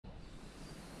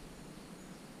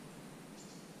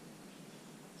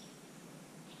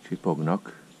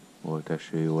Csipognak. Volt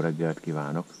eső, jó reggelt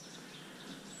kívánok.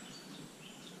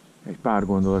 Egy pár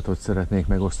gondolatot szeretnék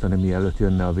megosztani, mielőtt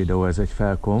jönne a videó, ez egy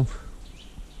felkonf.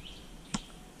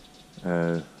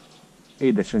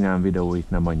 Édesanyám videóit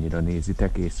nem annyira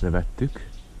nézitek, észrevettük,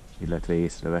 illetve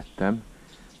észrevettem,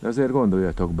 de azért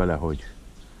gondoljatok bele, hogy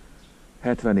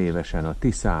 70 évesen a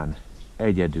Tiszán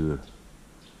egyedül,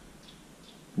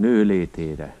 nő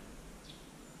létére,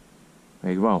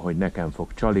 még van, hogy nekem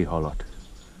fog csali halat,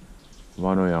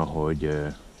 van olyan, hogy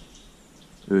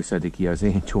ő szedi ki az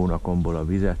én csónakomból a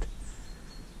vizet,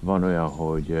 van olyan,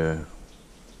 hogy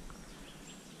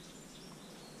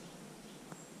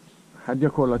hát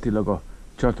gyakorlatilag a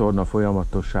csatorna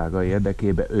folyamatossága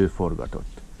érdekében ő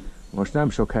forgatott. Most nem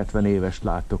sok 70 éves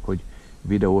láttok, hogy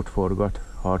videót forgat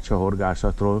HARCSA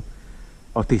horgászatról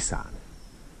a Tiszán.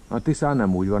 A Tiszán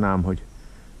nem úgy van ám, hogy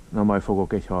na majd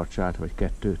fogok egy harcsát vagy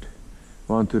kettőt.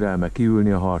 Van türelme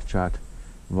kiülni a harcsát,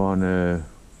 van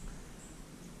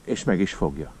és meg is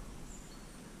fogja.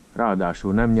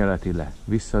 Ráadásul nem nyeleti le,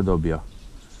 visszadobja.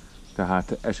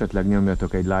 Tehát esetleg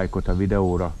nyomjatok egy lájkot a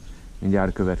videóra,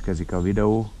 mindjárt következik a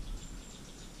videó.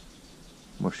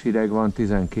 Most hideg van,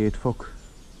 12 fok.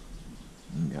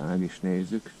 Mindjárt meg is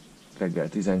nézzük. Reggel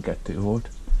 12 volt.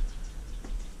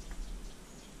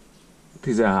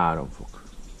 13 fok.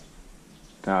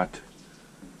 Tehát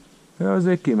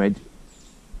azért kimegy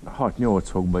 6-8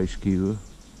 fokba is kiül.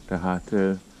 Tehát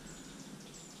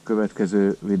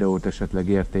következő videót esetleg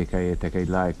értékeljétek egy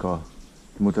lájkkal.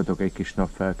 Mutatok egy kis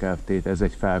napfelkeltét, ez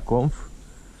egy felkonf.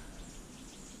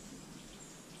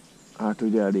 Hát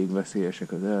ugye elég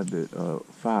veszélyesek az erdő, a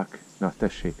fák. Na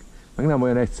tessék, meg nem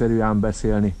olyan egyszerű ám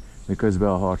beszélni, miközben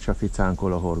a harcsa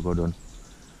ficánkol a horgodon.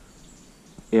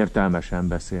 Értelmesen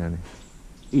beszélni.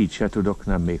 Így se tudok,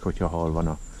 nem még hogyha hal van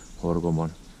a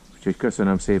horgomon. Úgyhogy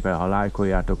köszönöm szépen, ha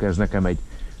lájkoljátok, ez nekem egy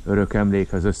örök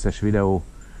emlék az összes videó.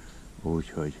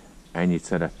 Úgyhogy ennyit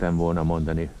szerettem volna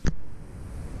mondani.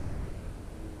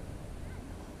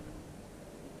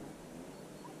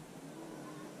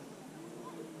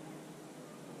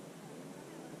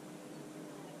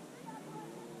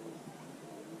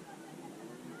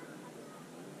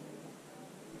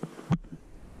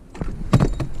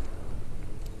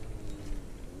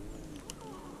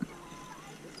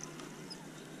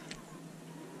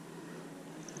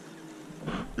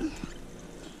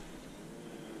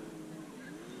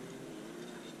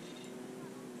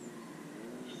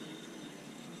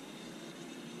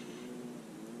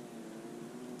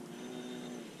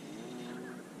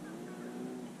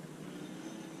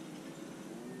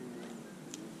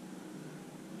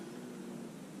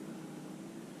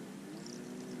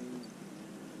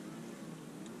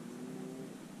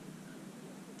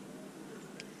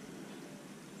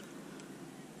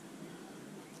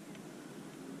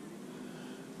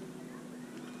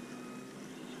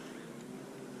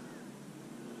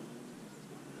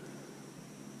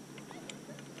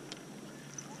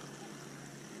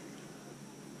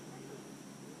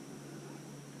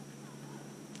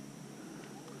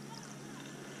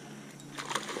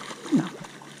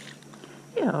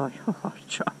 Jaj,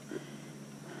 harcsa.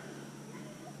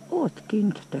 Ott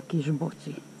kint, te kis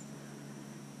boci.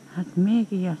 Hát még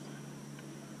ilyet,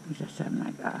 az eszem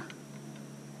megáll.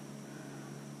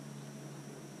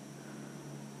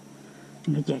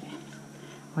 Na gyere,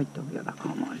 hagyd dobjalak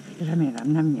hamar.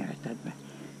 Remélem nem nyelted be.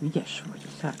 Ügyes vagy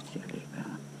a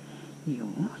szárcélében.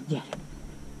 Jó, gyere.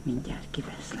 Mindjárt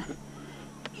kiveszlek.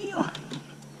 Jó.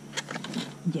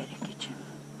 Gyere, kicsim.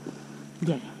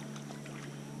 Gyere.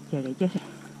 Gyere, gyere.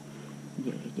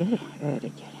 Gyere, gyere. Erre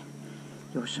gyere.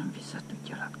 Gyorsan vissza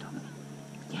tudjalak dobni.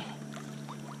 Gyere.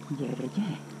 Gyere,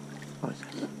 gyere.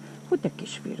 Azaz. Hogy te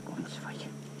kis virgonc vagy.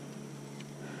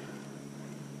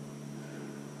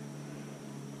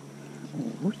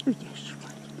 Úgy ügyes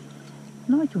vagy.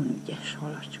 Nagyon ügyes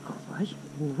halacska vagy.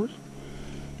 Úgy.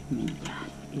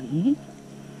 Mindjárt. Így.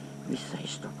 Vissza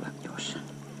is doblak gyorsan.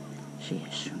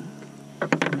 Siessünk.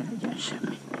 Ne legyen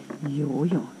semmi. Jó,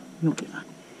 jó. Nyugi van.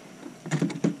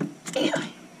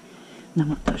 Jaj. Nem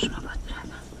mutasd magad,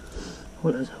 drága.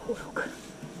 Hol az a horog?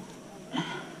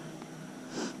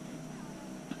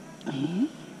 Így.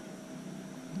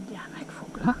 Mindjárt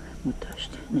megfoglak.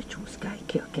 Mutasd. Ne csúszkálj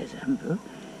ki a kezemből.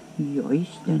 Jó,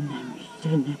 Istenem,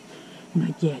 Istenem. Na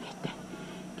gyere te,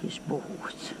 kis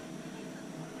bohóc.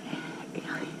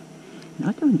 Jaj.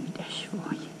 Nagyon ügyes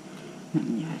vagy.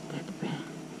 Nem nyelted be.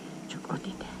 Csak add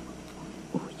ide.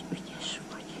 Úgy ügyes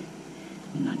vagy.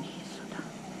 Na nézz oda.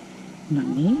 Na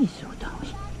nézz